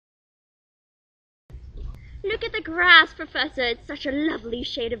Look at the grass, Professor. It's such a lovely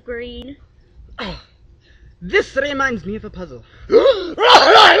shade of green. Oh, this reminds me of a puzzle.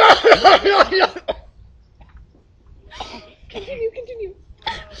 Continue.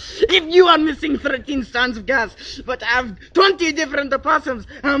 If you are missing 13 strands of gas, but have 20 different opossums,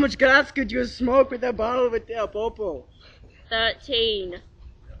 how much grass could you smoke with a bottle with a popo? 13.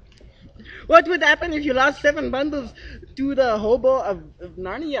 What would happen if you lost 7 bundles to the hobo of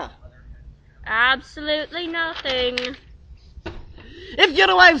Narnia? Absolutely nothing. If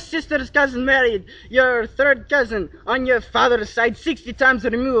your wife's sister's cousin married your third cousin on your father's side 60 times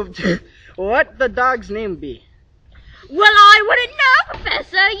removed, what the dog's name be? Well, I wouldn't know,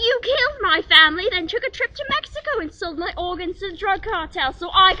 Professor. You killed my family, then took a trip to Mexico and sold my organs to the drug cartel, so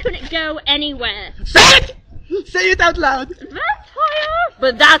I couldn't go anywhere. Say it! Say it out loud. Vampire?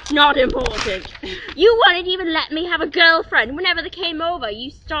 But that's not important. You wouldn't even let me have a girlfriend. Whenever they came over,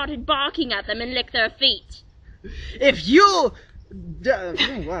 you started barking at them and licked their feet. If you...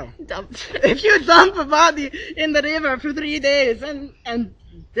 If you dump a body in the river for 3 days and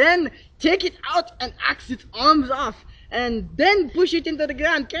then take it out and axe its arms off and then push it into the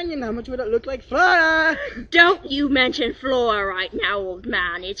Grand Canyon, how much would it look like Flora? Don't you mention Flora right now, old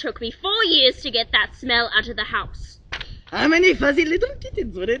man. It took me 4 years to get that smell out of the house. How many fuzzy little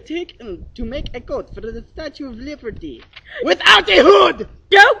kittens would it take to make a coat for the Statue of Liberty without a hood?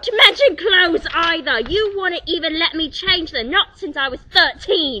 Don't mention clothes either. You wouldn't even let me change them, not since I was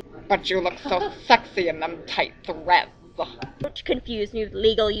 13. But you look so sexy in them tight threads. Don't confuse me with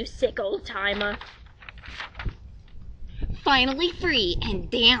legal, you sick old timer. Finally free, and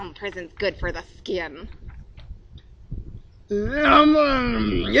damn, prison's good for the skin.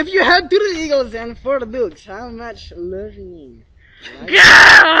 If you had 2 eagles and 4 dukes, how much learning?